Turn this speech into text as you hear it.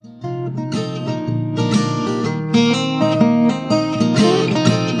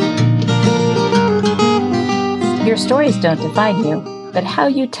stories don't define you, but how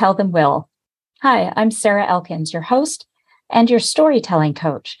you tell them will. Hi, I'm Sarah Elkins, your host and your storytelling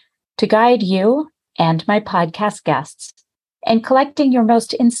coach, to guide you and my podcast guests in collecting your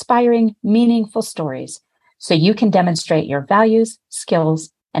most inspiring, meaningful stories so you can demonstrate your values,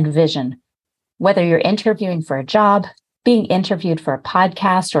 skills, and vision. Whether you're interviewing for a job, being interviewed for a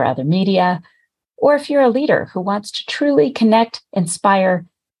podcast or other media, or if you're a leader who wants to truly connect, inspire,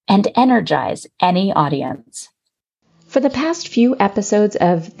 and energize any audience. For the past few episodes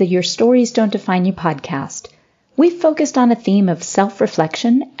of the Your Stories Don't Define You podcast, we've focused on a theme of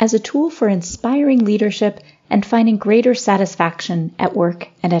self-reflection as a tool for inspiring leadership and finding greater satisfaction at work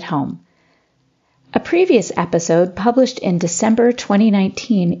and at home. A previous episode published in December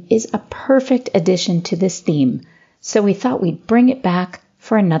 2019 is a perfect addition to this theme, so we thought we'd bring it back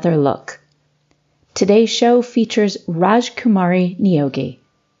for another look. Today's show features Rajkumari Niyogi.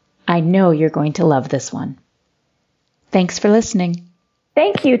 I know you're going to love this one. Thanks for listening.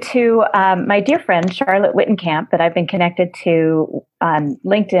 Thank you to my dear friend, Charlotte Wittenkamp, that I've been connected to on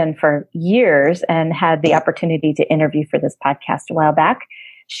LinkedIn for years and had the opportunity to interview for this podcast a while back.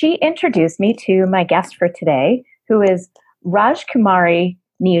 She introduced me to my guest for today, who is Rajkumari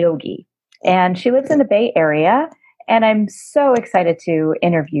Niyogi. And she lives in the Bay Area, and I'm so excited to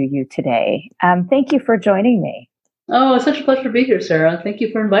interview you today. Thank you for joining me. Oh, it's such a pleasure to be here, Sarah. Thank you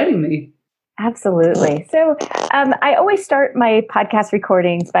for inviting me. Absolutely. So I always start my podcast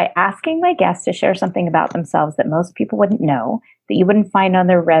recordings by asking my guests to share something about themselves that most people wouldn't know, that you wouldn't find on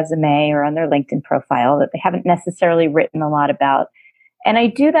their resume or on their LinkedIn profile, that they haven't necessarily written a lot about. And I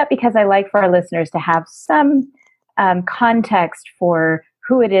do that because I like for our listeners to have some context for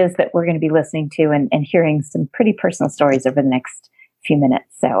who it is that we're going to be listening to and hearing some pretty personal stories over the next few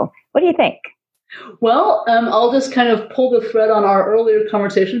minutes. So what do you think? Well, I'll just kind of pull the thread on our earlier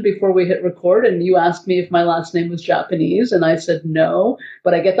conversation before we hit record. And you asked me if my last name was Japanese, and I said no,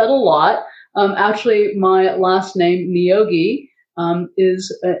 but I get that a lot. Actually, my last name, Niyogi,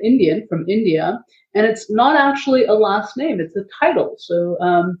 is Indian, from India. And it's not actually a last name, it's a title. So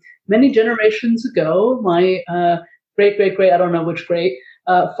many generations ago, my great, I don't know which great,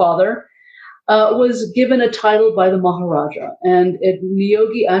 father was given a title by the Maharaja, and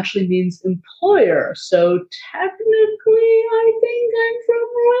Niyogi actually means employer. So technically, I think I'm from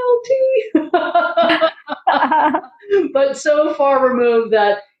royalty. But so far removed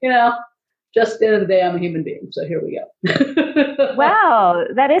that, just at the end of the day, I'm a human being. So here we go. Wow,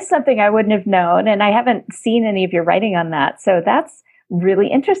 that is something I wouldn't have known, and I haven't seen any of your writing on that. So that's really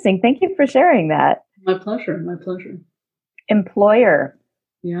interesting. Thank you for sharing that. My pleasure. Employer.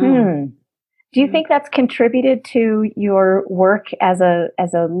 Yeah. Do you think that's contributed to your work as a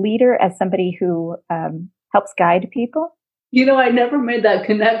leader, as somebody who helps guide people? I never made that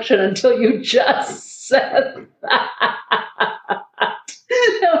connection until you just said that.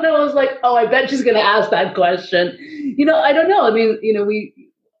 And I was like, oh, I bet she's going to ask that question. I don't know. I mean,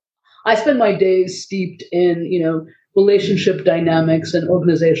 I spend my days steeped in, relationship dynamics and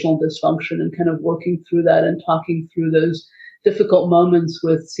organizational dysfunction and kind of working through that and talking through those difficult moments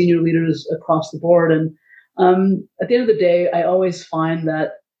with senior leaders across the board. And at the end of the day, I always find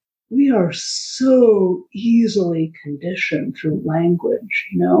that we are so easily conditioned through language,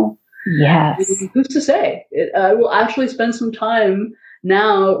 Yes. Who's to say? I will actually spend some time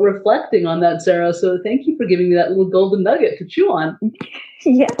now reflecting on that, Sarah. So thank you for giving me that little golden nugget to chew on.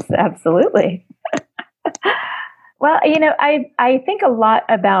 Yes, absolutely. Well, I think a lot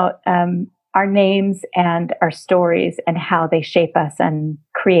about our names and our stories and how they shape us and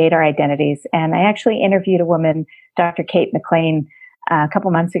create our identities. And I actually interviewed a woman, Dr. Kate McLean, a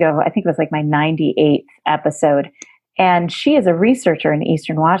couple months ago. I think it was like my 98th episode. And she is a researcher in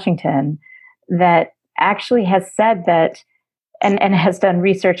Eastern Washington that actually has said that, and has done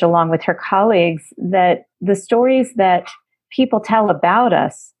research along with her colleagues, that the stories that people tell about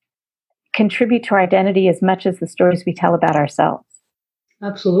us contribute to our identity as much as the stories we tell about ourselves.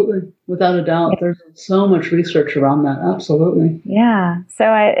 Absolutely. Without a doubt. There's so much research around that. Absolutely. Yeah. So,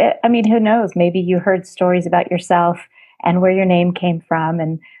 I mean, who knows? Maybe you heard stories about yourself and where your name came from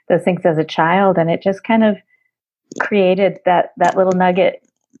and those things as a child, and it just kind of created that little nugget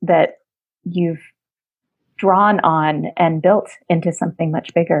that you've drawn on and built into something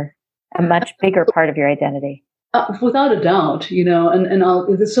much bigger, a much bigger part of your identity. Without a doubt,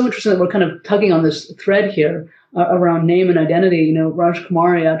 it's so interesting that we're kind of tugging on this thread here around name and identity.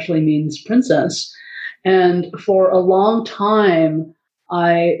 Rajkumari actually means princess. And for a long time,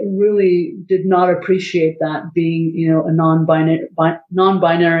 I really did not appreciate that, being, a non-binary,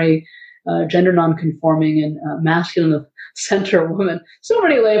 gender non-conforming and masculine center woman. So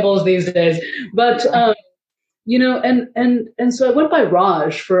many labels these days. But And so I went by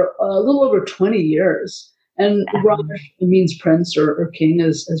Raj for a little over 20 years. And Raj means prince or king,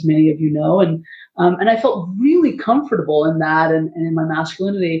 as many of you know. And I felt really comfortable in that and in my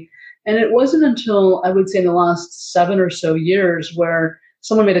masculinity. And it wasn't until I would say in the last 7 or so years where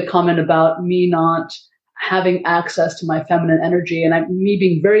someone made a comment about me not having access to my feminine energy and me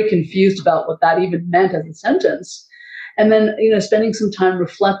being very confused about what that even meant as a sentence. And then, spending some time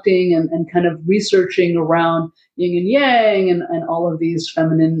reflecting and kind of researching around yin and yang and all of these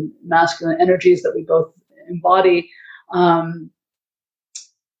feminine, masculine energies that we both embody.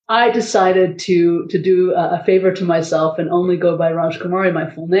 I decided to do a favor to myself and only go by Rajkumari, my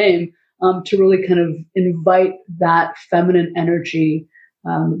full name, to really kind of invite that feminine energy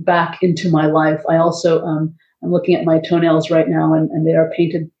back into my life. I also I'm looking at my toenails right now, and they are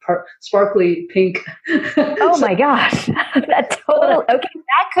painted sparkly pink. Oh my gosh, okay.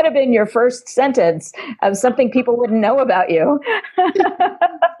 That could have been your first sentence of something people wouldn't know about you.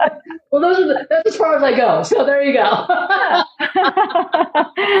 Well, that's as far as I go. So there you go.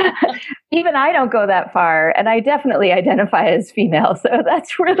 Even I don't go that far, and I definitely identify as female. So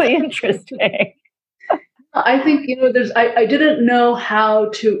that's really interesting. I think, I didn't know how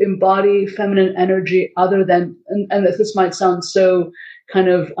to embody feminine energy other than, and this might sound so kind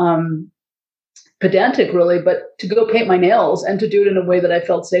of pedantic really, but to go paint my nails and to do it in a way that I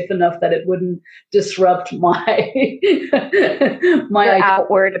felt safe enough that it wouldn't disrupt my your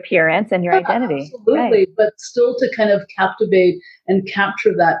outward appearance and your identity. Absolutely. Right. But still to kind of captivate and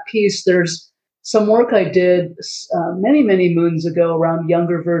capture that piece. There's some work I did many, many moons ago around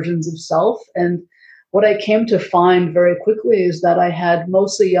younger versions of self. And what I came to find very quickly is that I had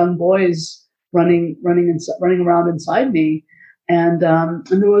mostly young boys running around inside me. And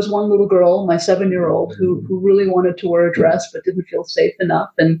there was one little girl, my 7-year-old, who really wanted to wear a dress but didn't feel safe enough.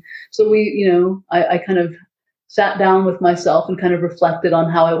 And so I kind of sat down with myself and kind of reflected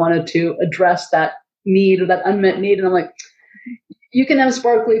on how I wanted to address that need or that unmet need. And I'm like, you can have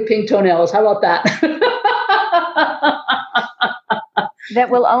sparkly pink toenails. How about that? That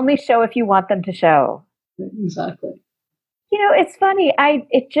will only show if you want them to show. Exactly. It's funny.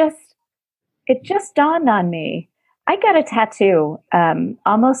 It just dawned on me. I got a tattoo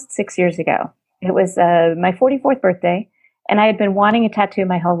almost 6 years ago. It was my 44th birthday, and I had been wanting a tattoo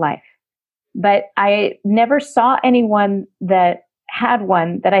my whole life. But I never saw anyone that had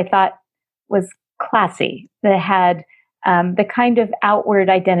one that I thought was classy, that had the kind of outward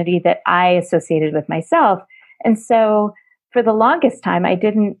identity that I associated with myself. And so for the longest time, I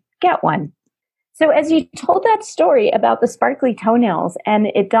didn't get one. So as you told that story about the sparkly toenails, and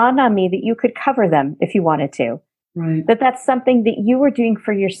it dawned on me that you could cover them if you wanted to. Right. That's something that you were doing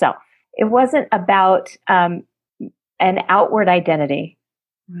for yourself. It wasn't about an outward identity.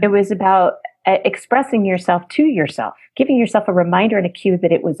 Right. It was about expressing yourself to yourself, giving yourself a reminder and a cue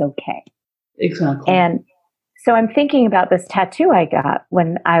that it was okay. Exactly. And so I'm thinking about this tattoo I got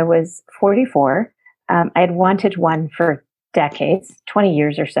when I was 44. I had wanted one for decades, 20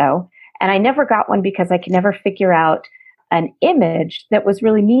 years or so. And I never got one because I could never figure out an image that was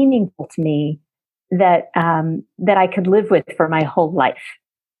really meaningful to me that I could live with for my whole life,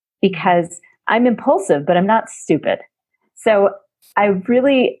 because I'm impulsive, but I'm not stupid. So I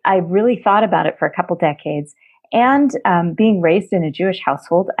really thought about it for a couple decades. And being raised in a Jewish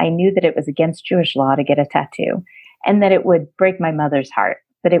household, I knew that it was against Jewish law to get a tattoo, and that it would break my mother's heart,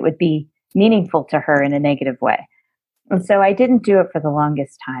 that it would be meaningful to her in a negative way. And so I didn't do it for the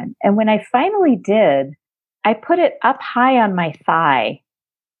longest time. And when I finally did, I put it up high on my thigh,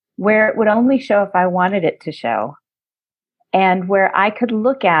 where it would only show if I wanted it to show, and where I could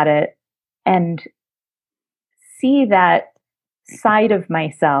look at it and see that side of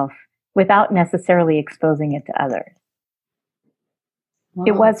myself without necessarily exposing it to others. Wow.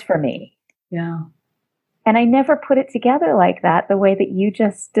 It was for me. Yeah. And I never put it together like that, the way that you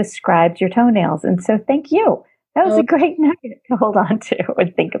just described your toenails. And so thank you. That was a great nugget to hold on to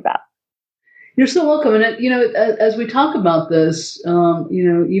and think about. You're so welcome. And as we talk about this,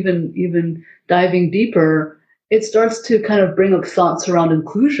 even diving deeper, it starts to kind of bring up thoughts around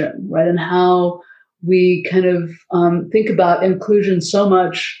inclusion, right? And how we kind of think about inclusion so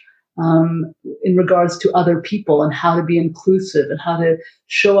much in regards to other people and how to be inclusive and how to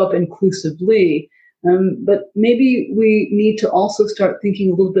show up inclusively. But maybe we need to also start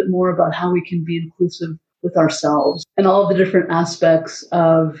thinking a little bit more about how we can be inclusive with ourselves and all of the different aspects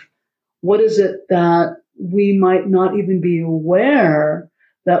of what is it that we might not even be aware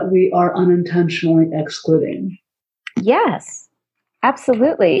that we are unintentionally excluding. Yes,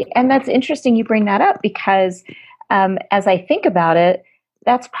 absolutely. And that's interesting you bring that up, because as I think about it,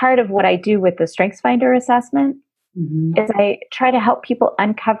 that's part of what I do with the StrengthsFinder assessment. Mm-hmm. Is I try to help people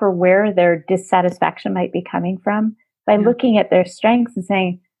uncover where their dissatisfaction might be coming from by looking at their strengths and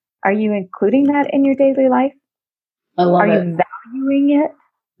saying, are you including that in your daily life? I love it. Are you valuing it?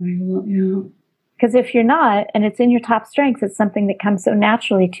 Yeah. Because if you're not, and it's in your top strengths, it's something that comes so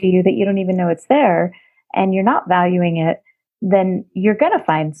naturally to you that you don't even know it's there, and you're not valuing it, then you're going to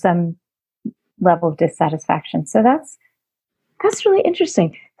find some level of dissatisfaction. So that's really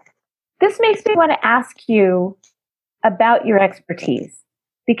interesting. This makes me want to ask you about your expertise,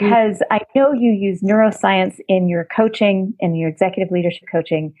 because I know you use neuroscience in your coaching, in your executive leadership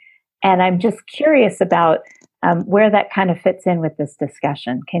coaching, and I'm just curious about where that kind of fits in with this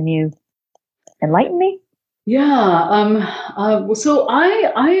discussion. Can you enlighten me? Yeah. So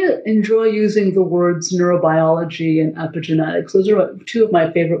I enjoy using the words neurobiology and epigenetics. Those are two of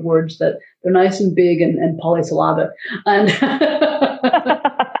my favorite words. That they're nice and big and polysyllabic. And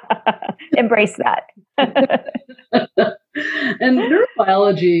embrace that. And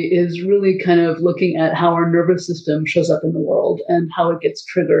neurobiology is really kind of looking at how our nervous system shows up in the world and how it gets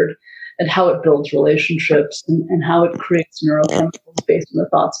triggered and how it builds relationships and how it creates neurochemicals based on the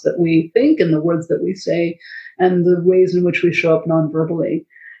thoughts that we think and the words that we say and the ways in which we show up non-verbally.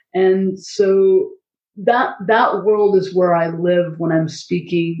 And so that world is where I live when I'm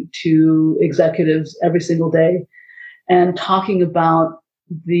speaking to executives every single day and talking about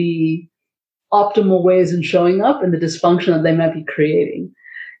the optimal ways in showing up and the dysfunction that they might be creating.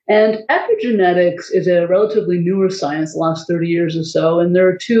 And epigenetics is a relatively newer science, the last 30 years or so. And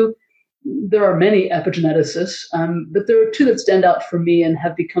there are many epigeneticists, but there are two that stand out for me and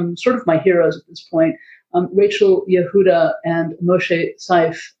have become sort of my heroes at this point. Rachel Yehuda and Moshe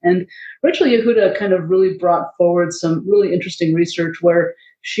Saif. And Rachel Yehuda kind of really brought forward some really interesting research where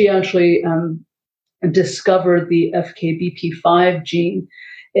she actually discovered the FKBP5 gene,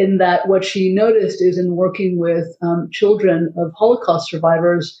 in that what she noticed is in working with children of Holocaust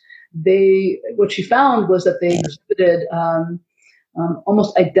survivors, what she found was that they exhibited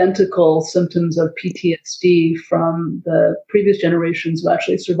almost identical symptoms of PTSD from the previous generations who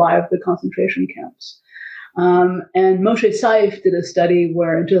actually survived the concentration camps. And Moshe Saif did a study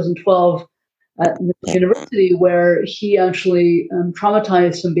where in 2012 at the university where he actually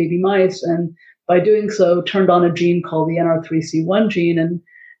traumatized some baby mice, and by doing so turned on a gene called the NR3C1 gene.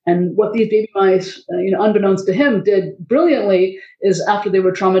 And what these baby mice, unbeknownst to him, did brilliantly is after they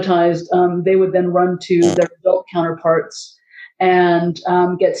were traumatized, they would then run to their adult counterparts and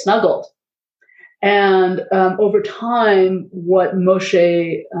get snuggled. And over time, what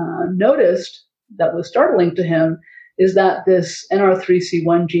Moshe noticed that was startling to him is that this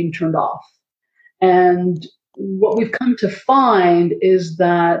NR3C1 gene turned off. And what we've come to find is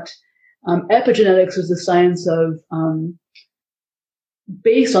that epigenetics is the science of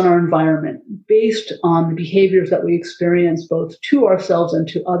based on our environment, based on the behaviors that we experience both to ourselves and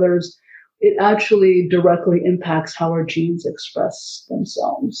to others, it actually directly impacts how our genes express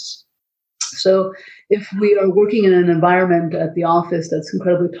themselves. So if we are working in an environment at the office that's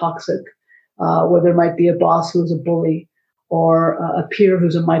incredibly toxic, where there might be a boss who's a bully or a peer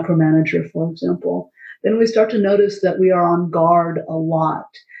who's a micromanager, for example, then we start to notice that we are on guard a lot.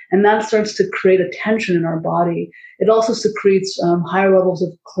 And that starts to create a tension in our body. It also secretes higher levels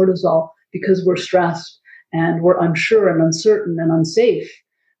of cortisol because we're stressed and we're unsure and uncertain and unsafe.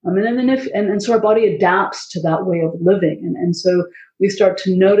 And so our body adapts to that way of living. And so we start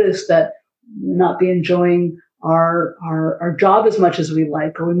to notice that we not be enjoying our job as much as we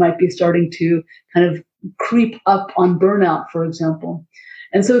like, or we might be starting to kind of creep up on burnout, for example.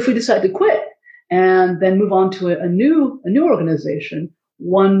 And so if we decide to quit and then move on to a new organization,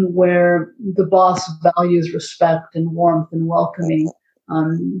 one where the boss values respect and warmth and welcoming,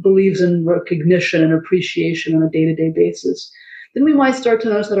 believes in recognition and appreciation on a day-to-day basis, then we might start to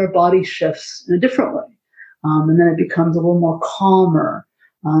notice that our body shifts in a different way. And then it becomes a little more calmer,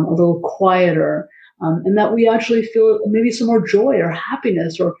 a little quieter, and that we actually feel maybe some more joy or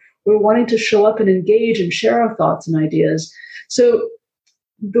happiness, or we're wanting to show up and engage and share our thoughts and ideas. So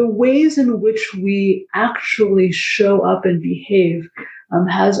the ways in which we actually show up and behave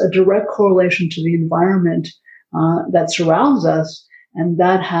has a direct correlation to the environment that surrounds us, and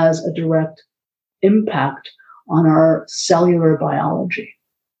that has a direct impact on our cellular biology.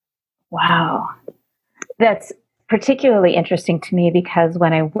 Wow. That's particularly interesting to me because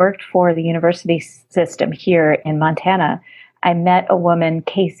when I worked for the university system here in Montana, I met a woman,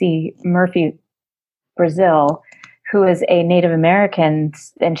 Casey Murphy Brazil, who is a Native American,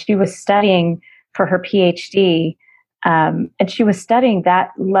 and she was studying for her PhD, and she was studying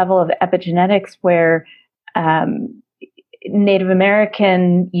that level of epigenetics where Native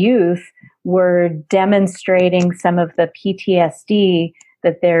American youth were demonstrating some of the PTSD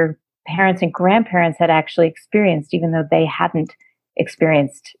that their parents and grandparents had actually experienced, even though they hadn't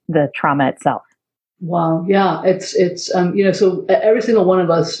experienced the trauma itself. Wow. Yeah. So every single one of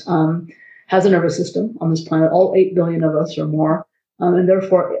us has a nervous system on this planet, all 8 billion of us or more. And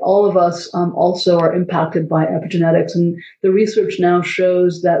therefore, all of us also are impacted by epigenetics. And the research now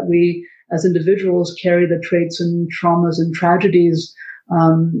shows that we, as individuals, carry the traits and traumas and tragedies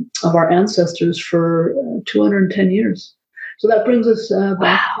of our ancestors for 210 years. So that brings us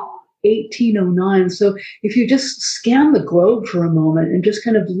back to 1809. So if you just scan the globe for a moment and just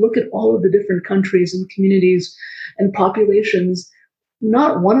kind of look at all of the different countries and communities and populations,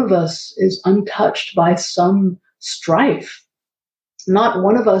 not one of us is untouched by some strife. Not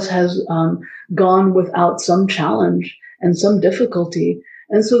one of us has gone without some challenge and some difficulty.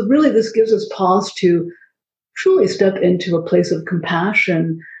 And so really this gives us pause to truly step into a place of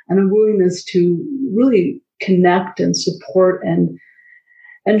compassion and a willingness to really connect and support and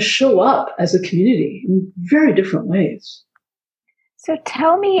show up as a community in very different ways. So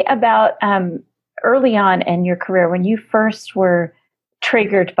tell me about early on in your career when you first were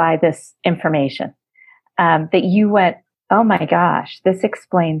triggered by this information, that you went, oh my gosh, this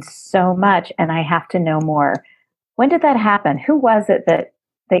explains so much and I have to know more. When did that happen? Who was it that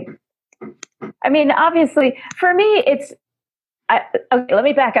I mean, obviously, for me, okay, let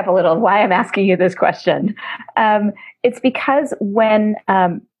me back up a little why I'm asking you this question. It's because when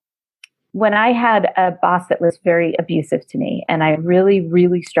I had a boss that was very abusive to me and I really,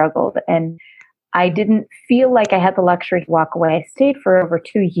 really struggled and I didn't feel like I had the luxury to walk away. I stayed for over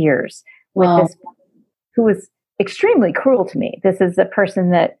 2 years with this who was extremely cruel to me. This is a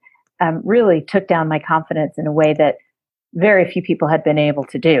person that really took down my confidence in a way that very few people had been able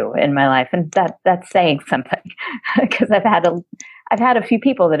to do in my life. And that's saying something because I've had a few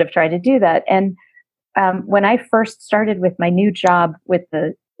people that have tried to do that. And when I first started with my new job with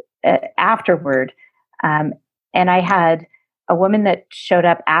the afterward, and I had a woman that showed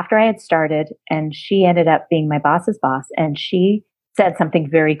up after I had started and she ended up being my boss's boss. And she said something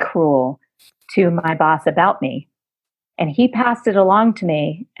very cruel to my boss about me. And he passed it along to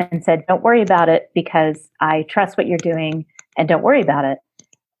me and said, don't worry about it because I trust what you're doing and don't worry about it.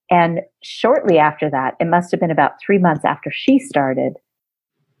 And shortly after that, it must have been about 3 months after she started,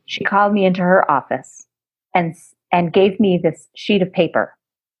 she called me into her office and gave me this sheet of paper.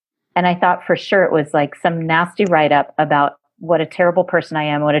 And I thought for sure it was like some nasty write-up about what a terrible person I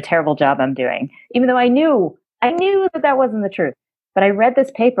am, what a terrible job I'm doing, even though I knew that wasn't the truth. But I read this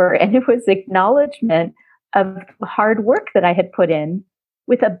paper and it was acknowledgement of the hard work that I had put in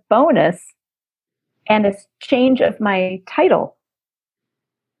with a bonus and a change of my title,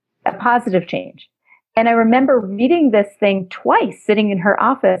 a positive change. And I remember reading this thing twice, sitting in her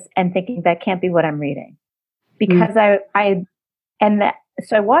office and thinking that can't be what I'm reading because so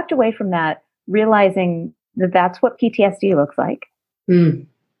I walked away from that realizing that that's what PTSD looks like.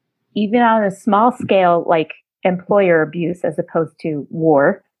 Even on a small scale, like employer abuse as opposed to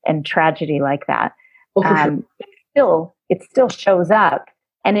war and tragedy like that. It still shows up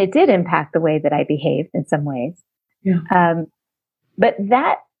and it did impact the way that I behaved in some ways. Yeah. But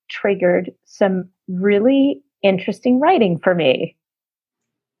that triggered some really interesting writing for me.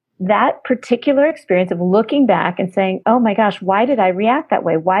 That particular experience of looking back and saying, oh my gosh, why did I react that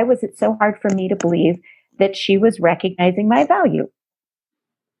way? Why was it so hard for me to believe that she was recognizing my value?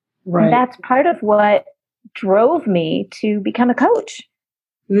 Right. And that's part of what drove me to become a coach.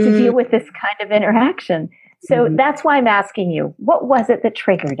 To deal with this kind of interaction. So that's why I'm asking you, what was it that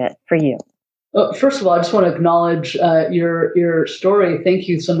triggered it for you? Well, first of all, I just want to acknowledge your story. Thank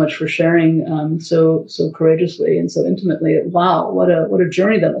you so much for sharing so courageously and so intimately. Wow, what a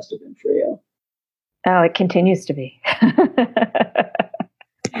journey that must have been for you. Oh, it continues to be.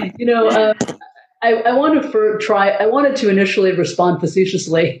 I wanted to initially respond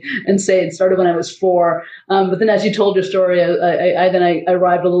facetiously and say it started when I was 4. But then as you told your story, I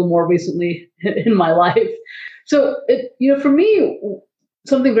arrived a little more recently in my life. So, for me,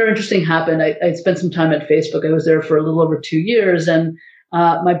 something very interesting happened. I spent some time at Facebook. I was there for a little over 2 years. And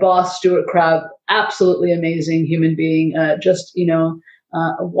my boss, Stuart Crabb, absolutely amazing human being, a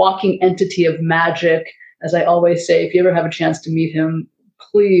walking entity of magic. As I always say, if you ever have a chance to meet him,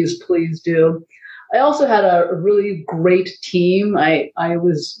 please do. I also had a really great team. I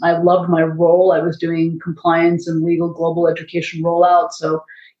loved my role. I was doing compliance and legal global education rollout. So,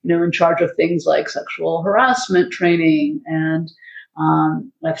 in charge of things like sexual harassment training and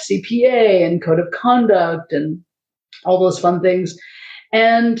FCPA and code of conduct and all those fun things.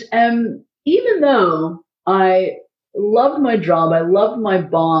 And even though I loved my job. I loved my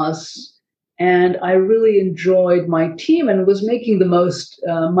boss. And I really enjoyed my team and was making the most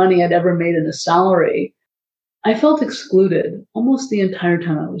money I'd ever made in a salary. I felt excluded almost the entire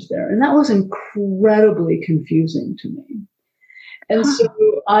time I was there. And that was incredibly confusing to me. And so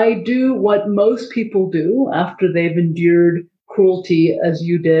I do what most people do after they've endured cruelty, as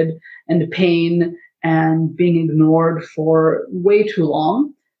you did, and pain and being ignored for way too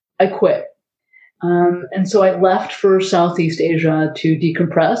long. I quit. And so I left for Southeast Asia to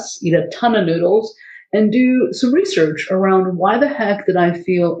decompress, eat a ton of noodles, and do some research around why the heck did I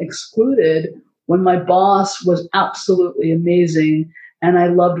feel excluded when my boss was absolutely amazing and I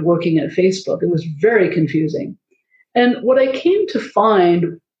loved working at Facebook. It was very confusing. And what I came to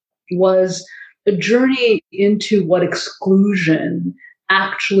find was a journey into what exclusion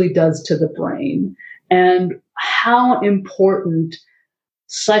actually does to the brain and how important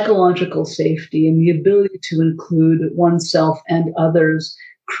psychological safety and the ability to include oneself and others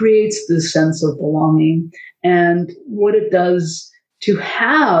creates this sense of belonging, and what it does to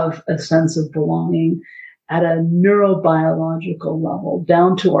have a sense of belonging at a neurobiological level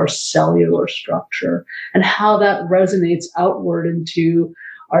down to our cellular structure, and how that resonates outward into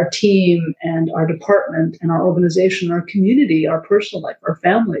our team and our department and our organization, our community, our personal life, our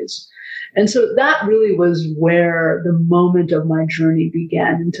families. And so that really was where the moment of my journey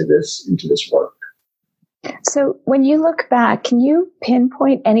began into this work. So when you look back, can you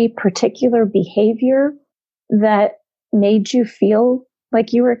pinpoint any particular behavior that made you feel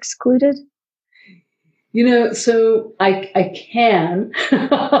like you were excluded? So I can.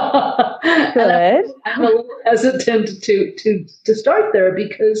 Good. I'm a little hesitant to start there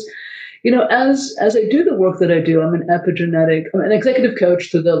because, as I do the work that I do, I'm an executive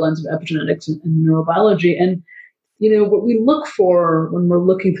coach through the lens of epigenetics and neurobiology. And, what we look for when we're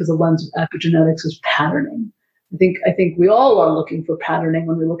looking through the lens of epigenetics is patterning. I think we all are looking for patterning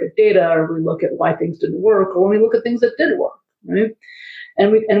when we look at data, or we look at why things didn't work, or when we look at things that did work, right?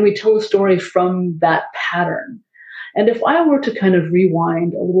 And we tell a story from that pattern. And if I were to kind of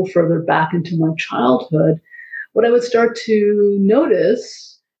rewind a little further back into my childhood, what I would start to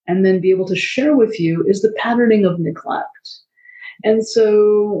notice and then be able to share with you is the patterning of neglect. And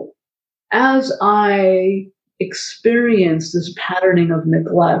so as I experience this patterning of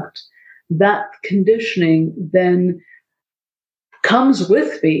neglect, that conditioning then comes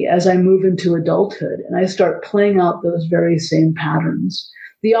with me as I move into adulthood and I start playing out those very same patterns.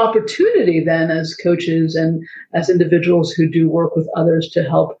 The opportunity then as coaches and as individuals who do work with others to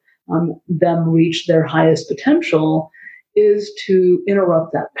help them reach their highest potential is to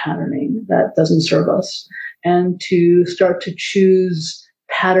interrupt that patterning that doesn't serve us and to start to choose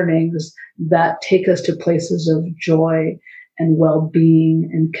patternings that take us to places of joy and well-being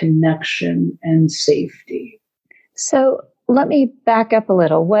and connection and safety. So let me back up a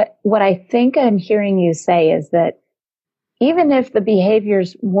little. What I think I'm hearing you say is that even if the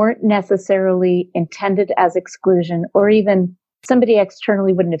behaviors weren't necessarily intended as exclusion, or even somebody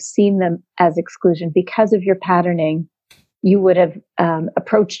externally wouldn't have seen them as exclusion, because of your patterning, you would have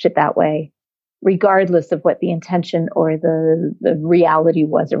approached it that way, regardless of what the intention or the reality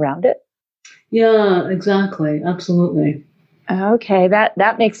was around it. Yeah, exactly. Absolutely. Okay,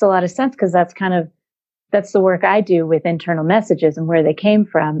 that makes a lot of sense, because that's the work I do with internal messages and where they came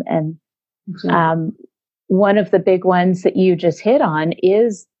from. And exactly. One of the big ones that you just hit on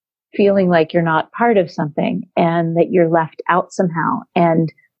is feeling like you're not part of something and that you're left out somehow.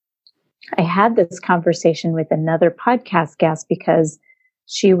 And I had this conversation with another podcast guest because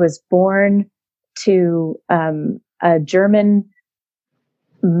she was born to a German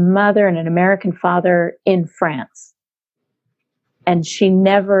mother and an American father in France. And she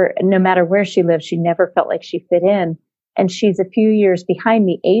never, no matter where she lived, she never felt like she fit in. And she's a few years behind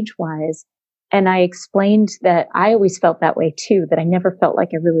me age-wise. And I explained that I always felt that way too, that I never felt like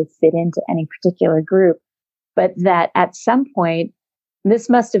I really fit into any particular group. But that at some point, this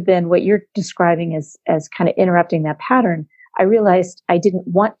must have been what you're describing as kind of interrupting that pattern. I realized I didn't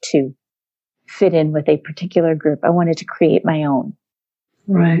want to fit in with a particular group. I wanted to create my own.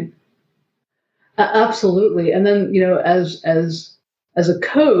 Right. Absolutely. And then, as a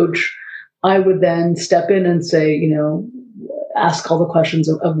coach, I would then step in and say, ask all the questions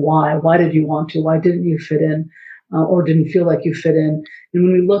of why. Why did you want to? Why didn't you fit in or didn't feel like you fit in? And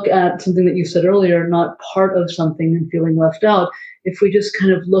when we look at something that you said earlier, not part of something and feeling left out, if we just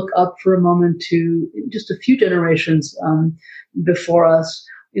kind of look up for a moment to just a few generations before us,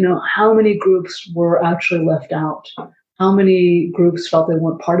 how many groups were actually left out? How many groups felt they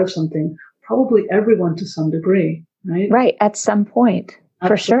weren't part of something? Probably everyone to some degree, right? Right, at some point,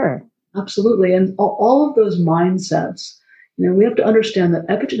 for sure. Absolutely. And all of those mindsets, we have to understand that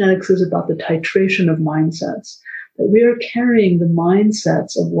epigenetics is about the titration of mindsets, that we are carrying the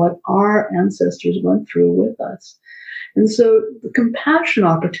mindsets of what our ancestors went through with us. And so the compassion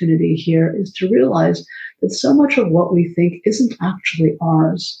opportunity here is to realize that so much of what we think isn't actually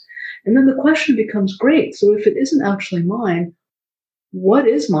ours. And then the question becomes, great, so if it isn't actually mine, what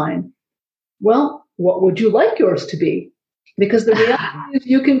is mine? Well, what would you like yours to be? Because the reality is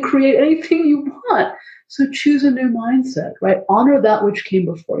you can create anything you want. So choose a new mindset, right? Honor that which came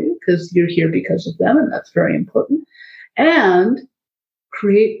before you because you're here because of them, and that's very important. And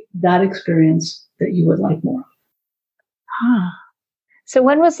create that experience that you would like more. So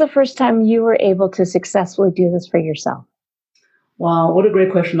when was the first time you were able to successfully do this for yourself? Wow, what a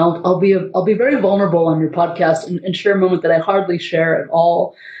great question. I'll be very vulnerable on your podcast and share a moment that I hardly share at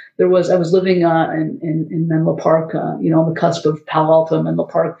all. I was living in Menlo Park, on the cusp of Palo Alto and Menlo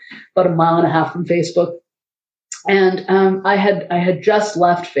Park, about a mile and a half from Facebook. And I had just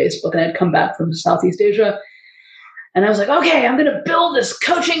left Facebook and I had come back from Southeast Asia. And I was like, okay, I'm going to build this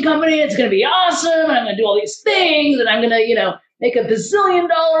coaching company. It's going to be awesome. And I'm going to do all these things. And I'm going to, make $1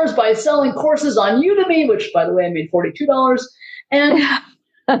 bazillion by selling courses on Udemy, which, by the way, I made $42. And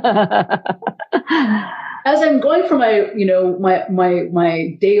as I'm going for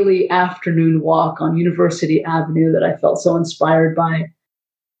my daily afternoon walk on University Avenue that I felt so inspired by,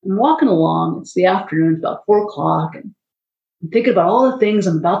 I'm walking along. It's the afternoon, it's about 4:00, and I'm thinking about all the things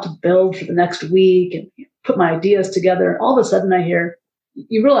I'm about to build for the next week and put my ideas together. And all of a sudden I hear,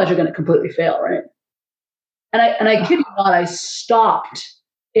 you realize you're going to completely fail, right? And I kid you not, I stopped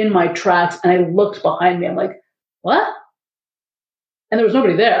in my tracks and I looked behind me. I'm like, what? And there was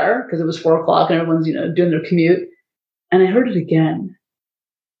nobody there because it was 4:00 and everyone's, doing their commute. And I heard it again.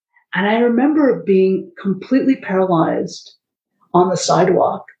 And I remember being completely paralyzed on the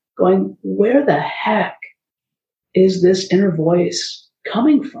sidewalk going, where the heck is this inner voice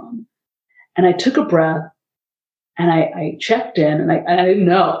coming from? And I took a breath and I checked in and I didn't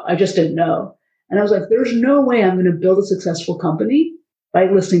know. I just didn't know. And I was like, there's no way I'm going to build a successful company by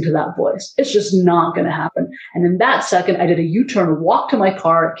listening to that voice. It's just not going to happen. And in that second, I did a U-turn, walked to my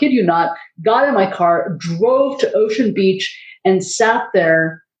car, kid you not, got in my car, drove to Ocean Beach and sat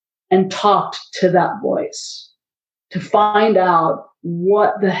there and talked to that voice to find out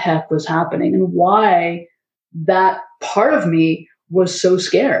what the heck was happening and why that part of me was so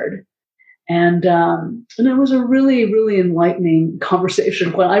scared. And it was a really, really enlightening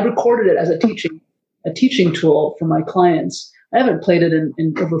conversation. When I recorded it as a teaching tool for my clients. I haven't played it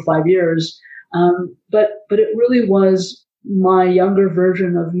in over 5 years, but it really was my younger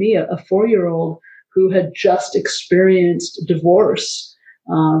version of me, a 4-year-old who had just experienced divorce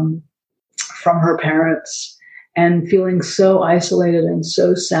from her parents and feeling so isolated and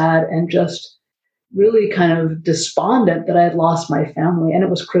so sad and just really kind of despondent that I had lost my family. And it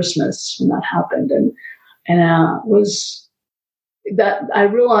was Christmas when that happened. And was that I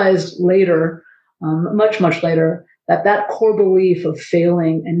realized later, much, much later, that core belief of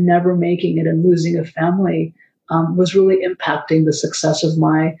failing and never making it and losing a family was really impacting the success of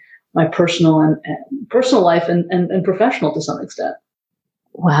my personal and personal life and professional to some extent.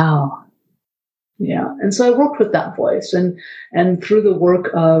 Wow. Yeah. And so I worked with that voice and through the work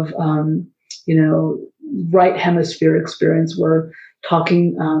of, right hemisphere experience, we're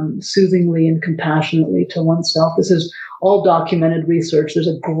talking soothingly and compassionately to oneself. This is all documented research. There's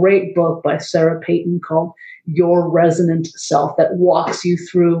a great book by Sarah Payton called Your Resonant Self that walks you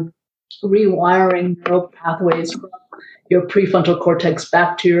through rewiring neural pathways from your prefrontal cortex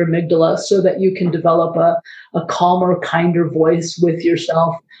back to your amygdala so that you can develop a calmer, kinder voice with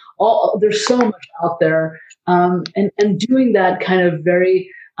yourself. There's so much out there. And doing that kind of very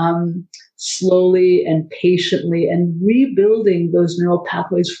slowly and patiently and rebuilding those neural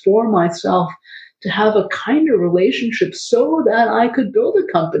pathways for myself to have a kinder relationship so that I could build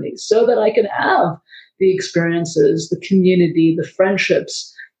a company, so that I could have the experiences, the community, the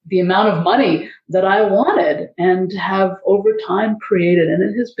friendships, the amount of money that I wanted and have over time created. And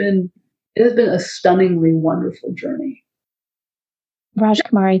it has been a stunningly wonderful journey.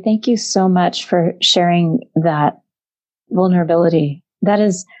 Rajkumari, thank you so much for sharing that vulnerability. That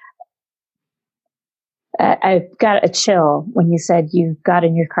is, I got a chill when you said you got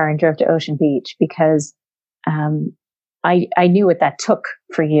in your car and drove to Ocean Beach because I knew what that took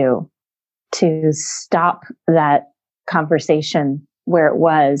for you to stop that conversation where it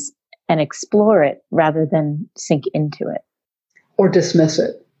was and explore it rather than sink into it. Or dismiss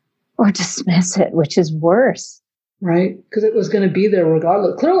it. Which is worse. Right? Because it was going to be there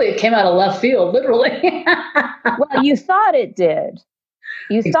regardless. Clearly, it came out of left field, literally. Well, you thought it did.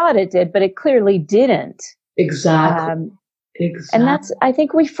 You thought it did, but it clearly didn't. Exactly. And I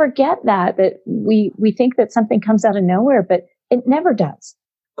think we forget that we think that something comes out of nowhere, but it never does.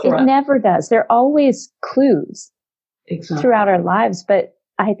 Correct. It never does. There are always clues throughout our lives. But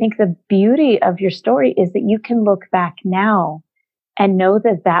I think the beauty of your story is that you can look back now and know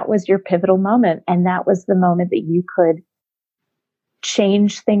that that was your pivotal moment. And that was the moment that you could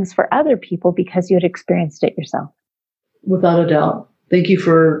change things for other people because you had experienced it yourself. Without a doubt. Thank you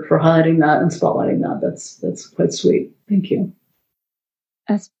for highlighting that and spotlighting that. That's quite sweet. Thank you.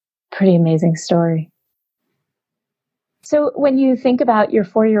 That's a pretty amazing story. So when you think about your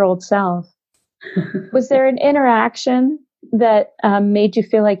 4-year-old self, was there an interaction that made you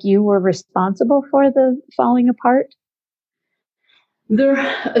feel like you were responsible for the falling apart?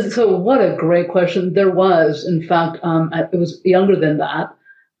 So what a great question. There was, in fact, it was younger than that.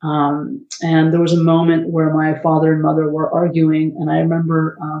 And there was a moment where my father and mother were arguing, and I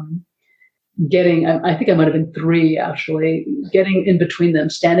remember I think I might have been 3 actually, getting in between them,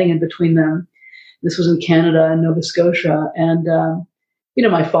 standing in between them. This was in Canada and Nova Scotia, and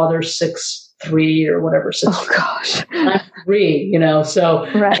my father's 6'3" or whatever. Oh gosh, I'm 3, so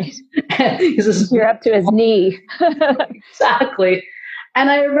right. You're up to his knee. Exactly. And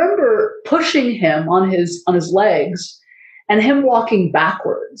I remember pushing him on his legs and him walking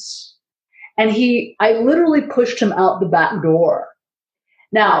backwards. And I literally pushed him out the back door.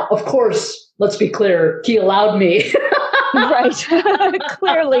 Now, of course, let's be clear, he allowed me. Right.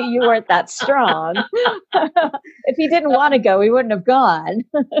 Clearly you weren't that strong. If he didn't want to go, he wouldn't have gone.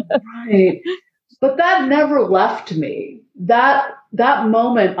 Right. But that never left me. That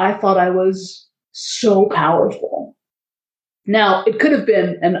moment, I thought I was so powerful. Now, it could have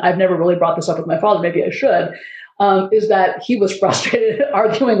been, and I've never really brought this up with my father, maybe I should, is that he was frustrated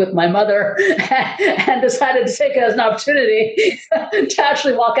arguing with my mother and decided to take it as an opportunity to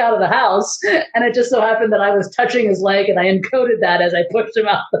actually walk out of the house. And it just so happened that I was touching his leg, and I encoded that as I pushed him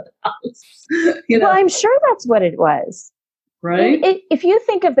out of the house. Well, I'm sure that's what it was. Right? If you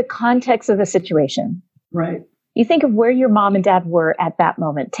think of the context of the situation, right? You think of where your mom and dad were at that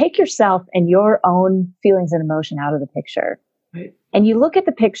moment. Take yourself and your own feelings and emotion out of the picture. Right. And you look at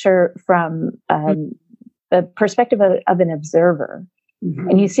the picture from the perspective of an observer. Mm-hmm.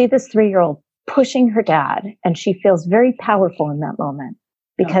 And you see this 3-year-old pushing her dad, and she feels very powerful in that moment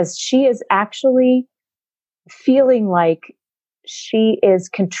because she is actually feeling like she is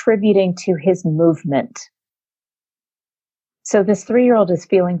contributing to his movement. So this 3-year-old is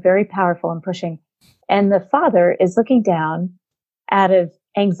feeling very powerful and pushing. And the father is looking down out of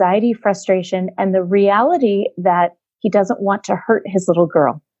anxiety, frustration, and the reality that he doesn't want to hurt his little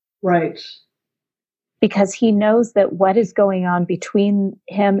girl. Right. Because he knows that what is going on between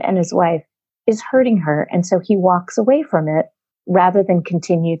him and his wife is hurting her. And so he walks away from it rather than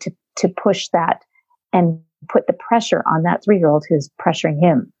continue to push that and put the pressure on that 3-year-old who's pressuring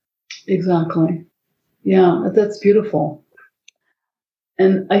him. Exactly. Yeah, that's beautiful.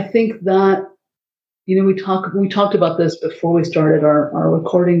 And I think that, we talked about this before we started our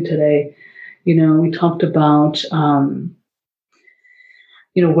recording today. We talked about,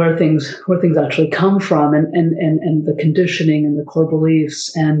 where things actually come from and the conditioning and the core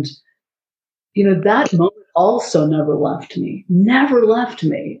beliefs. And, that moment also never left me.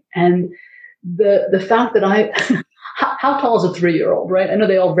 And the fact that how tall is a 3-year-old, right? I know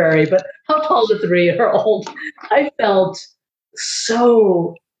they all vary, but how tall is a 3-year-old? I felt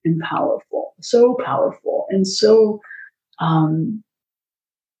so powerful, and so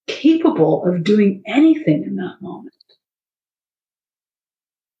capable of doing anything in that moment.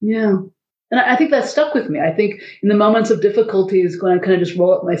 Yeah. And I think that stuck with me. I think in the moments of difficulties, when I kind of just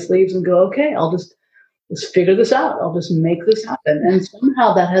roll up my sleeves and go, okay, I'll just figure this out. I'll just make this happen. And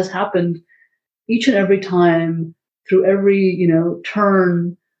somehow that has happened each and every time, through every,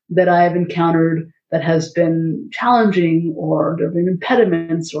 turn that I've encountered that has been challenging, or there have been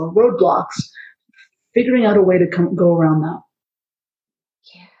impediments or roadblocks, figuring out a way to go around that.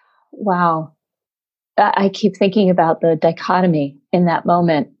 Yeah. Wow. I keep thinking about the dichotomy in that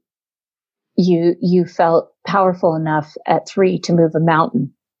moment. You felt powerful enough at 3 to move a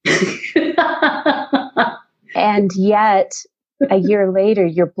mountain. And yet a year later,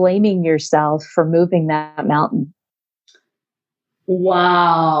 you're blaming yourself for moving that mountain.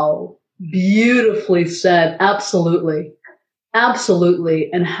 Wow. Beautifully said. Absolutely.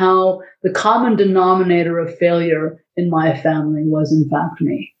 And how the common denominator of failure in my family was, in fact,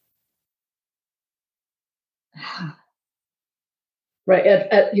 me. Right.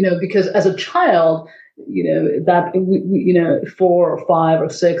 Because as a child, that 4 or 5 or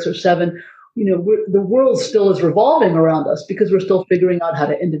 6 or 7, the world still is revolving around us because we're still figuring out how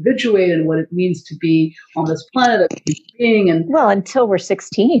to individuate and what it means to be on this planet as a human being. And well, until we're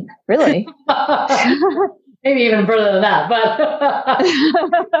 16, really. Maybe even further than that, but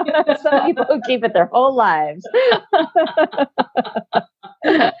some people keep it their whole lives.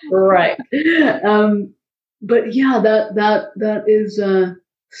 Right. But yeah, that is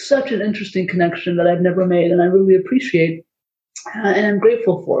such an interesting connection that I've never made, and I really appreciate and I'm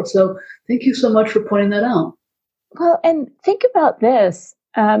grateful for. So thank you so much for pointing that out. Well, and think about this,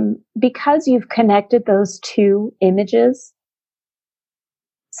 because you've connected those two images.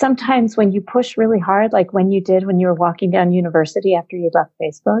 Sometimes when you push really hard, like when you did when you were walking down university after you left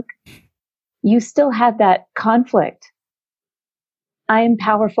Facebook, you still had that conflict. I am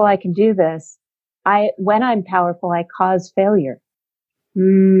powerful. I can do this. When I'm powerful, I cause failure.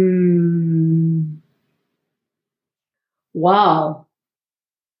 Wow.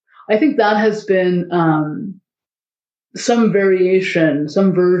 I think that has been some variation,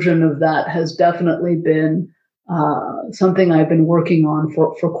 some version of that has definitely been something I've been working on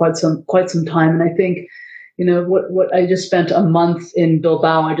for quite some time. And I think, what I just spent a month in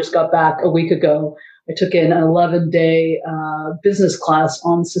Bilbao. I just got back a week ago. I took in an 11-day business class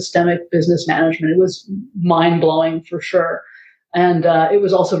on systemic business management. It was mind-blowing for sure. And it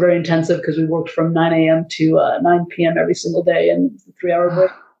was also very intensive because we worked from 9 a.m. to 9 p.m. every single day and 3-hour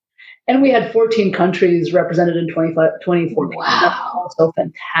break. And we had 14 countries represented in 24 countries. Wow. That's also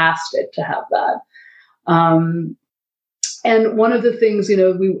fantastic to have that. And one of the things,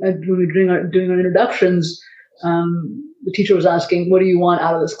 when we were doing our introductions, the teacher was asking, what do you want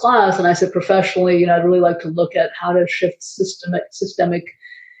out of this class? And I said, professionally, I'd really like to look at how to shift systemic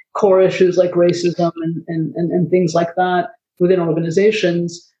core issues like racism and things like that within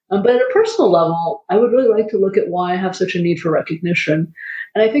organizations. But at a personal level, I would really like to look at why I have such a need for recognition.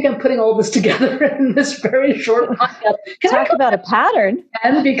 And I think I'm putting all this together in this very short podcast. Talk about a pattern.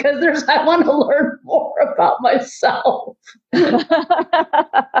 And because I want to learn more about myself.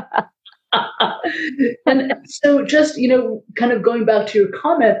 And so just, kind of going back to your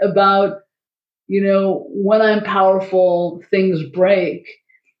comment about, when I'm powerful, things break.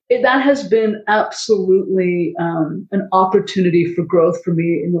 That has been absolutely an opportunity for growth for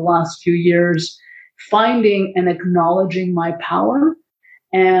me in the last few years, finding and acknowledging my power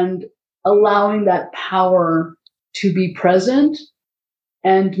and allowing that power to be present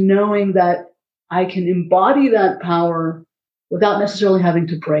and knowing that I can embody that power without necessarily having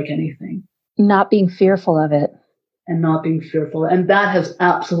to break anything. Not being fearful of it. And not being fearful. And that has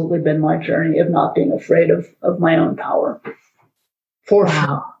absolutely been my journey of not being afraid of my own power. For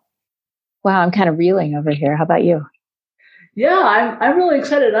sure. Wow, I'm kind of reeling over here. How about you? Yeah, I'm really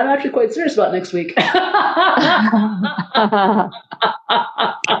excited. I'm actually quite serious about next week.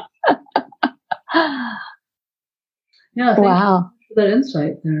 Yeah, wow. For that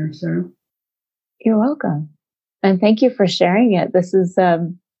insight there, Sarah. You're welcome. And thank you for sharing it. This has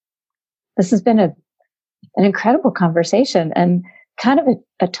been an incredible conversation and kind of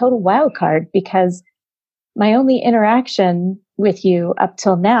a total wild card, because my only interaction with you up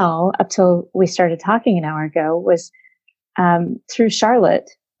till we started talking an hour ago, was through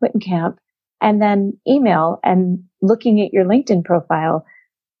Charlotte Wittenkamp, and then email and looking at your LinkedIn profile.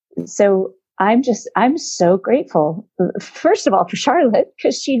 So I'm so grateful, first of all, for Charlotte,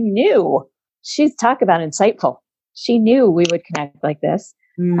 because she's talk about insightful. She knew we would connect like this.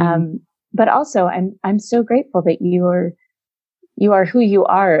 But also I'm so grateful that you are who you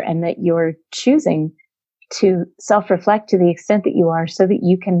are, and that you're choosing to self-reflect to the extent that you are, so that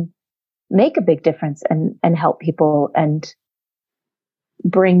you can make a big difference and help people and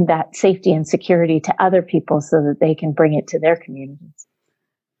bring that safety and security to other people so that they can bring it to their communities.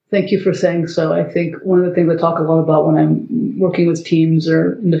 Thank you for saying so. I think one of the things I talk a lot about when I'm working with teams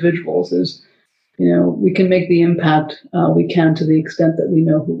or individuals is, we can make the impact we can to the extent that we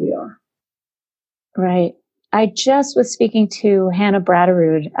know who we are. Right. I just was speaking to Hannah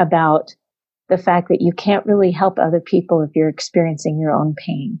Bratterud about the fact that you can't really help other people if you're experiencing your own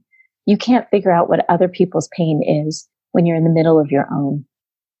pain. You can't figure out what other people's pain is when you're in the middle of your own.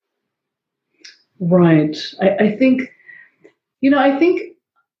 Right. I think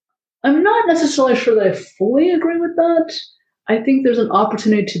I'm not necessarily sure that I fully agree with that. I think there's an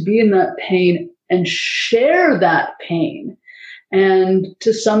opportunity to be in that pain and share that pain, and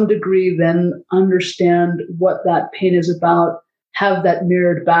to some degree then understand what that pain is about, have that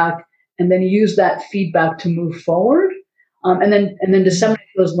mirrored back, and then use that feedback to move forward, and then disseminate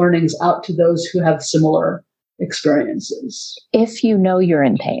those learnings out to those who have similar experiences. If you know you're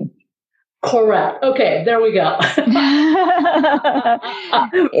in pain. Correct. Okay, there we go.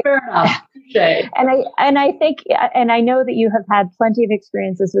 Fair enough. And I think, and I know that you have had plenty of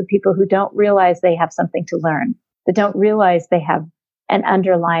experiences with people who don't realize they have something to learn, that don't realize they have an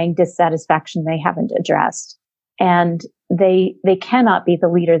underlying dissatisfaction they haven't addressed. And they cannot be the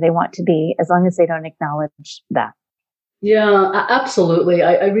leader they want to be as long as they don't acknowledge that. Yeah, absolutely.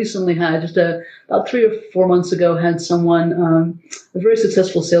 I recently had about 3 or 4 months ago, had someone, a very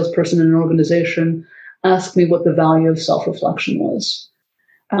successful salesperson in an organization, ask me what the value of self-reflection was.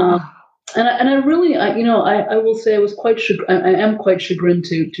 And I really, I will say I was I am quite chagrined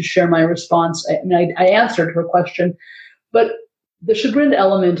to share my response. I answered her question, but the chagrined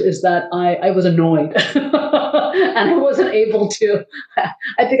element is that I was annoyed and I wasn't able to.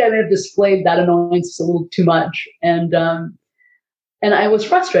 I think I may have displayed that annoyance a little too much, and I was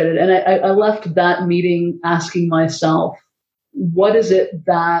frustrated. And I left that meeting asking myself, what is it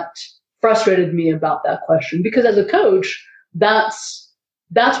that frustrated me about that question? Because as a coach, that's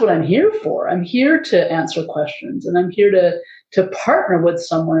what I'm here for. I'm here to answer questions, and I'm here to partner with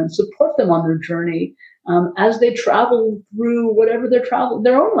someone and support them on their journey as they travel through whatever their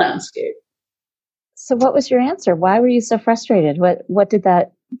own landscape. So what was your answer? Why were you so frustrated? What did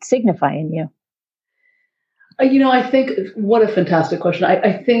that signify in you? I think what a fantastic question.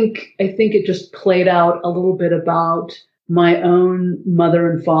 I think it just played out a little bit about my own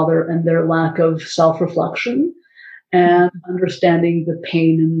mother and father and their lack of self-reflection and understanding the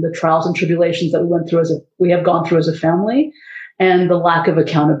pain and the trials and tribulations that we have gone through as a family, and the lack of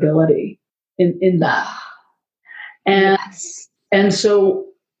accountability in that. And yes. And so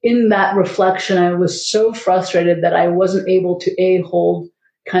in that reflection, I was so frustrated that I wasn't able to hold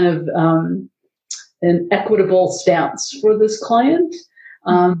kind of an equitable stance for this client.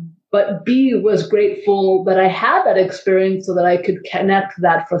 But B, was grateful that I had that experience so that I could connect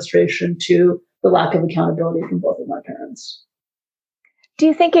that frustration to the lack of accountability from both of my parents. Do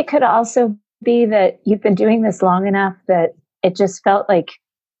you think it could also be that you've been doing this long enough that it just felt like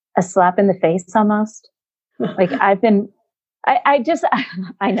a slap in the face almost? Like I know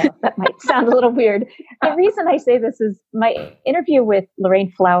that might sound a little weird. The reason I say this is my interview with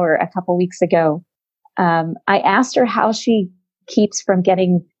Lorraine Flower a couple weeks ago. I asked her how she keeps from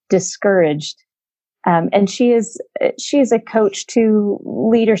getting discouraged. And she is a coach to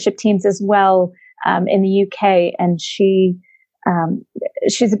leadership teams as well, in the UK. And she's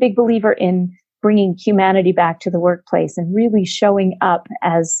a big believer in bringing humanity back to the workplace and really showing up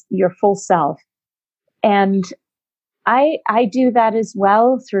as your full self. And I do that as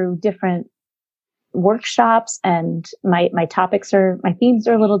well through different workshops, and my themes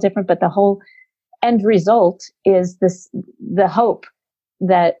are a little different, but the whole end result is the hope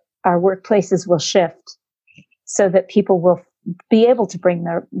that our workplaces will shift so that people will be able to bring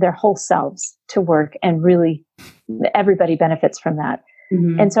their whole selves to work, and really everybody benefits from that.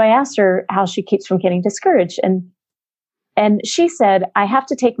 Mm-hmm. And so I asked her how she keeps from getting discouraged. And she said, I have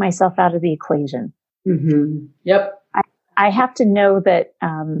to take myself out of the equation. Mm-hmm. Yep. I have to know that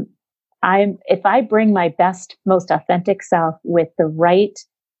if I bring my best, most authentic self with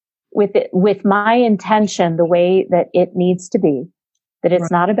my intention, the way that it needs to be, that it's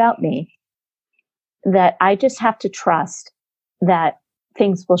not about me, that I just have to trust that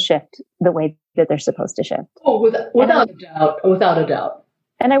things will shift the way that they're supposed to shift. Oh, without a doubt.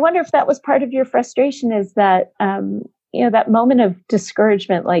 And I wonder if that was part of your frustration, is that, that moment of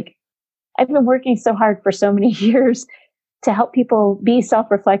discouragement. Like, I've been working so hard for so many years to help people be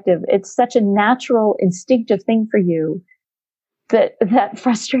self-reflective. It's such a natural, instinctive thing for you that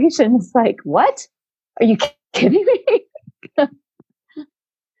frustration is like, what? Are you kidding me?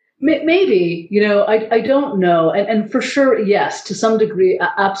 Maybe, I don't know. And for sure, yes, to some degree,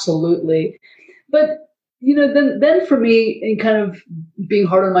 absolutely. But, then for me, in kind of being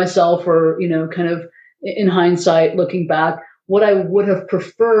hard on myself, or, kind of in hindsight, looking back, what I would have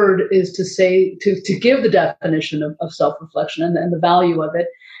preferred is to say, to give the definition of self-reflection and the value of it,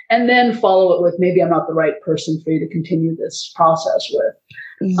 and then follow it with, maybe I'm not the right person for you to continue this process with.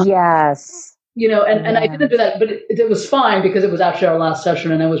 Yes. And I didn't do that, but it was fine, because it was actually our last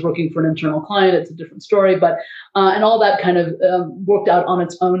session and I was working for an internal client. It's a different story, but, and all that kind of worked out on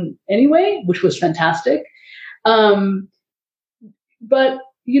its own anyway, which was fantastic. But,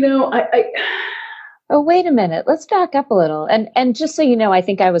 Oh, wait a minute. Let's back up a little. And just so you know, I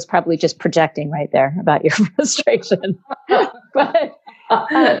think I was probably just projecting right there about your frustration. But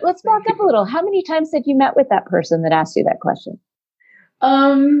let's back up a little. How many times had you met with that person that asked you that question?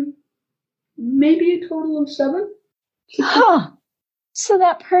 Maybe a total of 7. Huh. So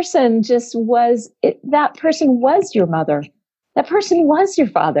that person that person was your mother. That person was your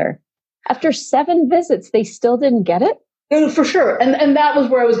father. After 7 visits, they still didn't get it? For sure. And that was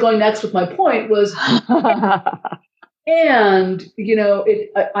where I was going next with my point was, and,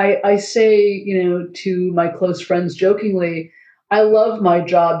 I say, to my close friends jokingly, I love my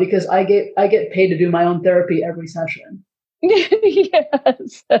job because I get paid to do my own therapy every session.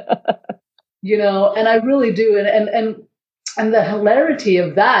 Yes. And I really do. And the hilarity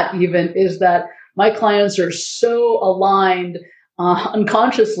of that even is that my clients are so aligned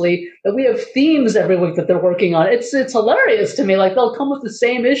unconsciously that we have themes every week that they're working on. It's hilarious to me. Like they'll come with the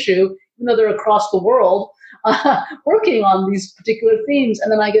same issue, even though they're across the world, working on these particular themes.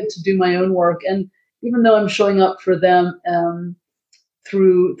 And then I get to do my own work. And even though I'm showing up for them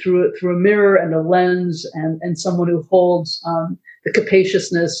through a mirror and a lens and someone who holds the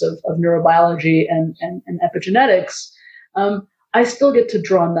capaciousness of neurobiology and epigenetics, I still get to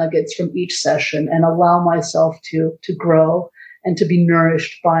draw nuggets from each session and allow myself to grow and to be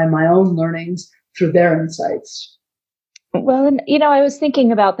nourished by my own learnings through their insights. Well, and I was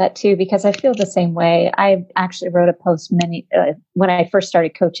thinking about that too, because I feel the same way. I actually wrote a post when I first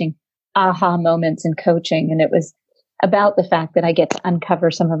started coaching, aha moments in coaching, and it was about the fact that I get to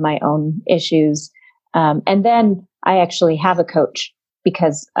uncover some of my own issues. And then I actually have a coach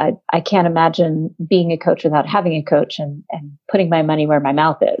because I can't imagine being a coach without having a coach and putting my money where my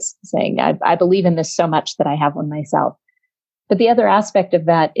mouth is, saying, I believe in this so much that I have one myself. But the other aspect of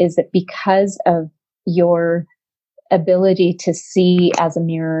that is that because of your ability to see as a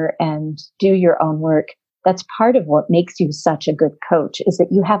mirror and do your own work, that's part of what makes you such a good coach, is that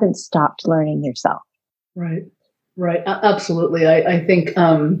you haven't stopped learning yourself. Right. Absolutely. I think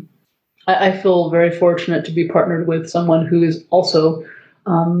I feel very fortunate to be partnered with someone who is also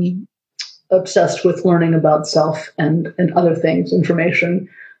obsessed with learning about self and other things, information.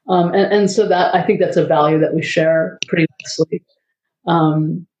 And so that I think that's a value that we share pretty nicely.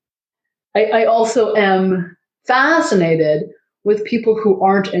 I also am fascinated with people who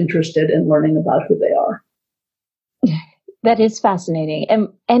aren't interested in learning about who they are. That is fascinating.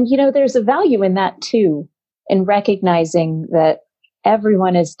 And there's a value in that too, in recognizing that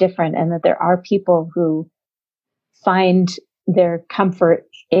everyone is different and that there are people who find their comfort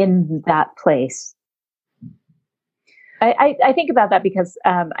in that place. I think about that because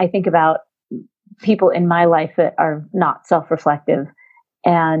I think about people in my life that are not self-reflective.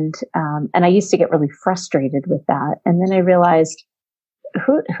 And I used to get really frustrated with that. And then I realized,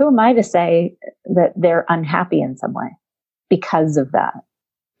 who am I to say that they're unhappy in some way because of that?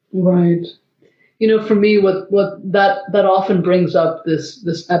 Right. For me, what that often brings up this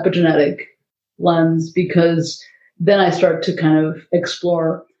epigenetic lens, because then I start to kind of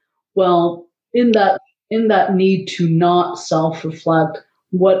explore, well, in that need to not self-reflect,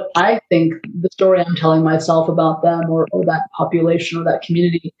 what I think the story I'm telling myself about them or that population or that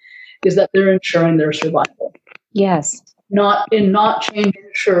community is that they're ensuring their survival. Yes. Not changing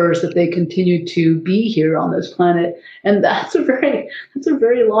ensures that they continue to be here on this planet. And that's a very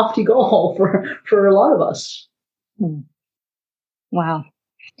lofty goal for a lot of us. Wow.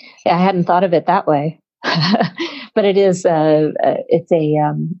 I hadn't thought of it that way. But it is it's a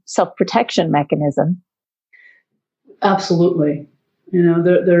self-protection mechanism. Absolutely.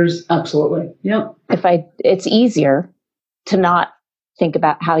 There's absolutely. Yeah. It's easier to not think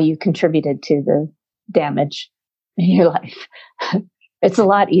about how you contributed to the damage in your life. It's a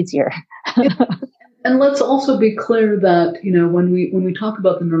lot easier. And let's also be clear that, when we talk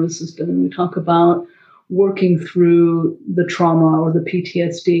about the nervous system and we talk about working through the trauma or the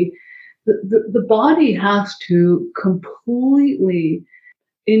PTSD, the body has to completely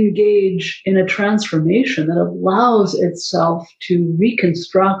engage in a transformation that allows itself to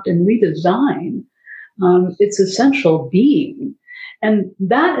reconstruct and redesign its essential being. And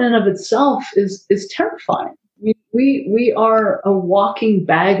that in and of itself is terrifying. We are a walking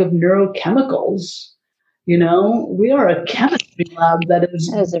bag of neurochemicals. We are a chemistry lab that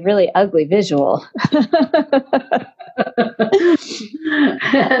is a really ugly visual.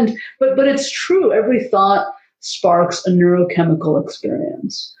 But it's true. Every thought sparks a neurochemical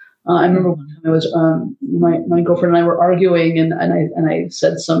experience. I remember one time I was my girlfriend and I were arguing, and I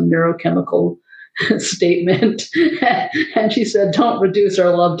said some neurochemical statement, and she said, "Don't reduce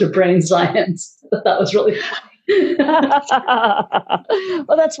our love to brain science." That was really funny.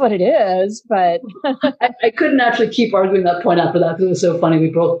 Well, that's what it is, but I couldn't actually keep arguing that point after that because it was so funny. We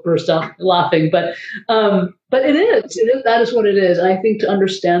both burst out laughing, but it is that is what it is. And I think to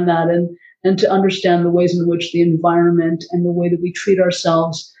understand that and to understand the ways in which the environment and the way that we treat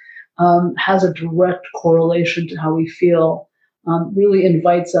ourselves has a direct correlation to how we feel, really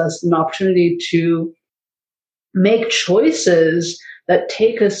invites us an opportunity to make choices that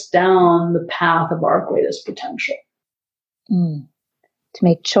take us down the path of our greatest potential. To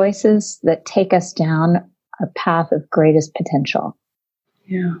make choices that take us down a path of greatest potential.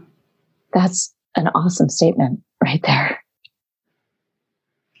 Yeah. That's an awesome statement right there.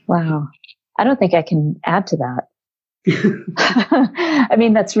 Wow. I don't think I can add to that. I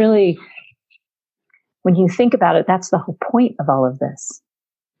mean, that's really, when you think about it, that's the whole point of all of this.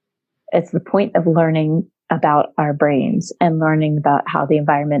 It's the point of learning about our brains and learning about how the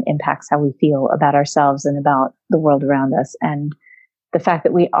environment impacts how we feel about ourselves and about the world around us. And the fact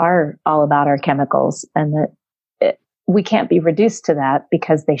that we are all about our chemicals and that we can't be reduced to that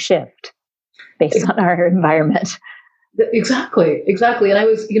because they shift based on our environment. Exactly. And I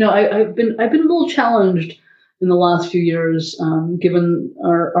was, I've been a little challenged in the last few years, given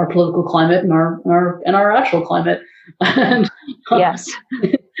our political climate and our actual climate. And, yes.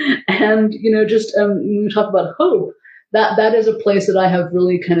 And, just when we talk about hope, that is a place that I have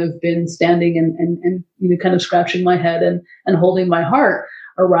really kind of been standing and kind of scratching my head and holding my heart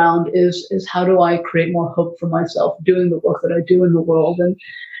around is how do I create more hope for myself doing the work that I do in the world.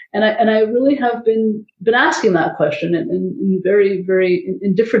 And I really have been asking that question in very, very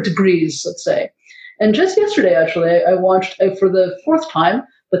in different degrees, let's say. And just yesterday, actually, I watched for the fourth time,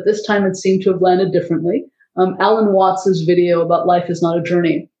 but this time it seemed to have landed differently. Alan Watts's video about life is not a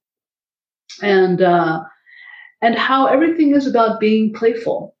journey, and how everything is about being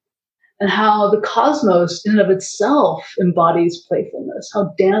playful, and how the cosmos in and of itself embodies playfulness.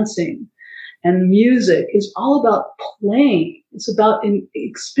 How dancing and music is all about playing. It's about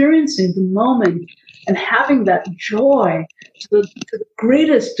experiencing the moment and having that joy to the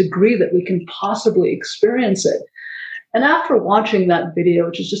greatest degree that we can possibly experience it. And after watching that video,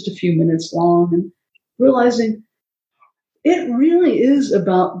 which is just a few minutes long, and realizing it really is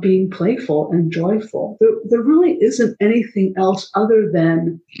about being playful and joyful. There really isn't anything else other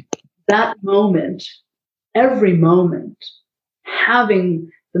than that moment, every moment,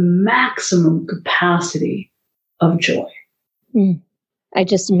 having the maximum capacity of joy. I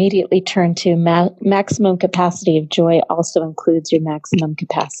just immediately turned to maximum capacity of joy also includes your maximum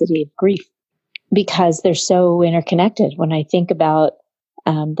capacity of grief, because they're so interconnected. When I think about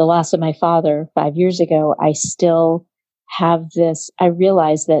the loss of my father 5 years ago, I still have this, I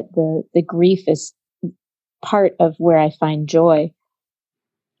realize that the grief is part of where I find joy,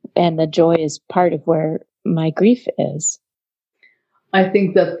 and the joy is part of where my grief is. I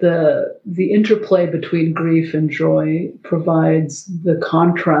think that the interplay between grief and joy provides the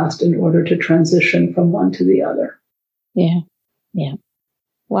contrast in order to transition from one to the other. Yeah.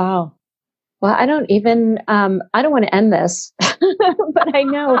 Wow. Well, I don't want to end this, but I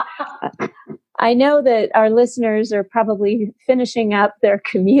know that our listeners are probably finishing up their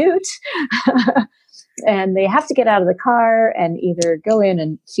commute and they have to get out of the car and either go in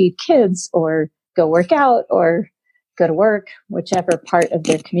and feed kids or go work out or go to work, whichever part of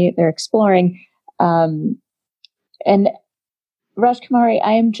their commute they're exploring. And Rajkumari,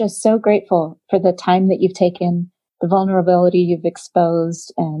 I am just so grateful for the time that you've taken, the vulnerability you've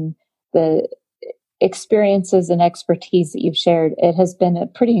exposed, and the experiences and expertise that you've shared. It has been a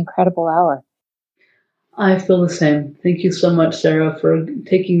pretty incredible hour. I feel the same. Thank you so much, Sarah, for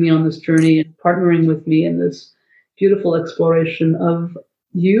taking me on this journey and partnering with me in this beautiful exploration of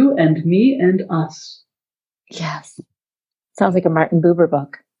you and me and us. Yes. Sounds like a Martin Buber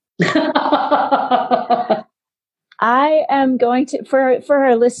book. I am going to, for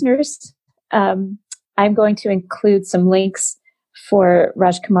our listeners, I'm going to include some links for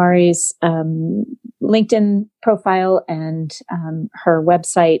Rajkumari's LinkedIn profile and her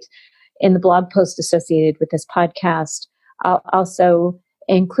website in the blog post associated with this podcast. I'll also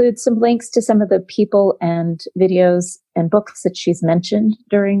include some links to some of the people and videos and books that she's mentioned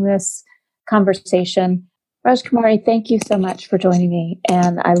during this conversation. Rajkumari, thank you so much for joining me.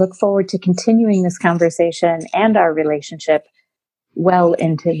 And I look forward to continuing this conversation and our relationship well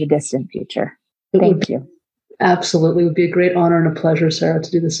into the distant future. Thank you. Absolutely. It would be a great honor and a pleasure, Sarah, to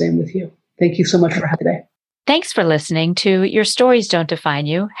do the same with you. Thank you so much for having me today. Thanks for listening to Your Stories Don't Define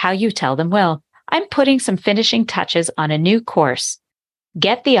You, How You Tell Them Will. I'm putting some finishing touches on a new course,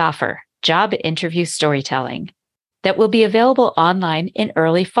 Get the Offer, Job Interview Storytelling, that will be available online in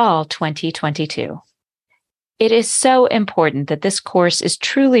early fall 2022. It is so important that this course is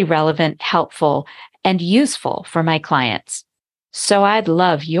truly relevant, helpful, and useful for my clients. So I'd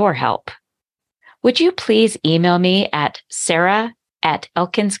love your help. Would you please email me at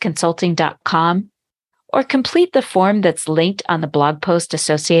sarah@elkinsconsulting.com or complete the form that's linked on the blog post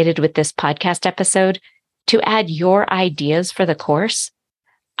associated with this podcast episode to add your ideas for the course?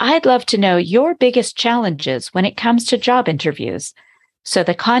 I'd love to know your biggest challenges when it comes to job interviews. so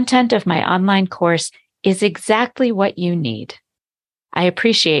the content of my online course is exactly what you need. I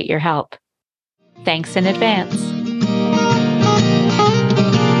appreciate your help. Thanks in advance.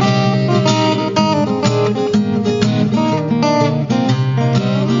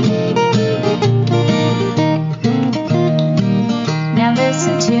 Now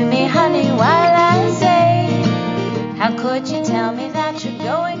listen to me, honey, while I say, how could you tell me that you're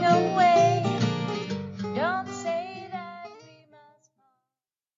going